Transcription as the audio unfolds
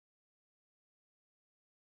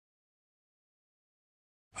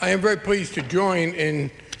I am very pleased to join in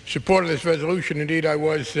support of this resolution. Indeed, I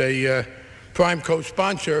was a prime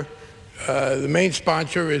co-sponsor. The main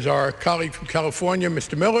sponsor is our colleague from California,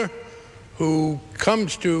 Mr. Miller, who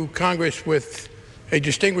comes to Congress with a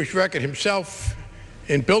distinguished record himself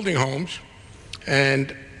in building homes.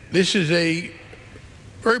 And this is a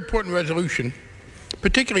very important resolution,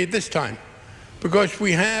 particularly at this time, because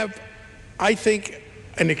we have, I think,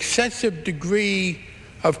 an excessive degree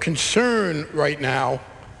of concern right now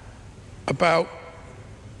about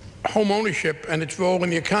home ownership and its role in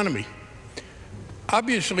the economy.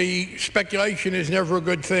 Obviously, speculation is never a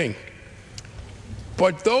good thing.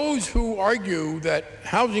 But those who argue that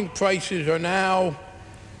housing prices are now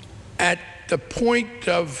at the point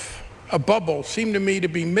of a bubble seem to me to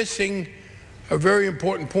be missing a very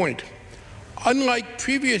important point. Unlike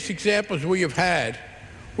previous examples we have had,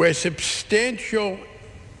 where substantial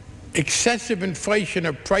excessive inflation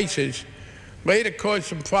of prices later caused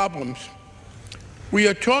some problems, we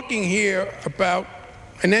are talking here about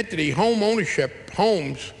an entity, home ownership,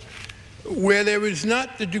 homes, where there is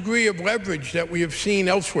not the degree of leverage that we have seen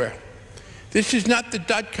elsewhere. This is not the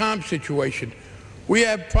dot-com situation. We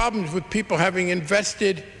have problems with people having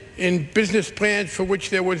invested in business plans for which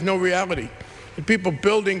there was no reality, and people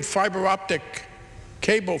building fiber optic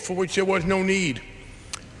cable for which there was no need.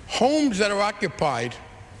 Homes that are occupied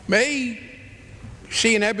may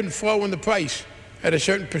see an ebb and flow in the price at a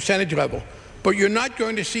certain percentage level, but you're not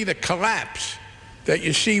going to see the collapse that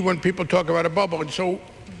you see when people talk about a bubble. And so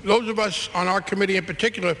those of us on our committee in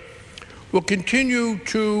particular will continue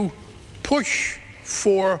to push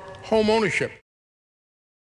for home ownership.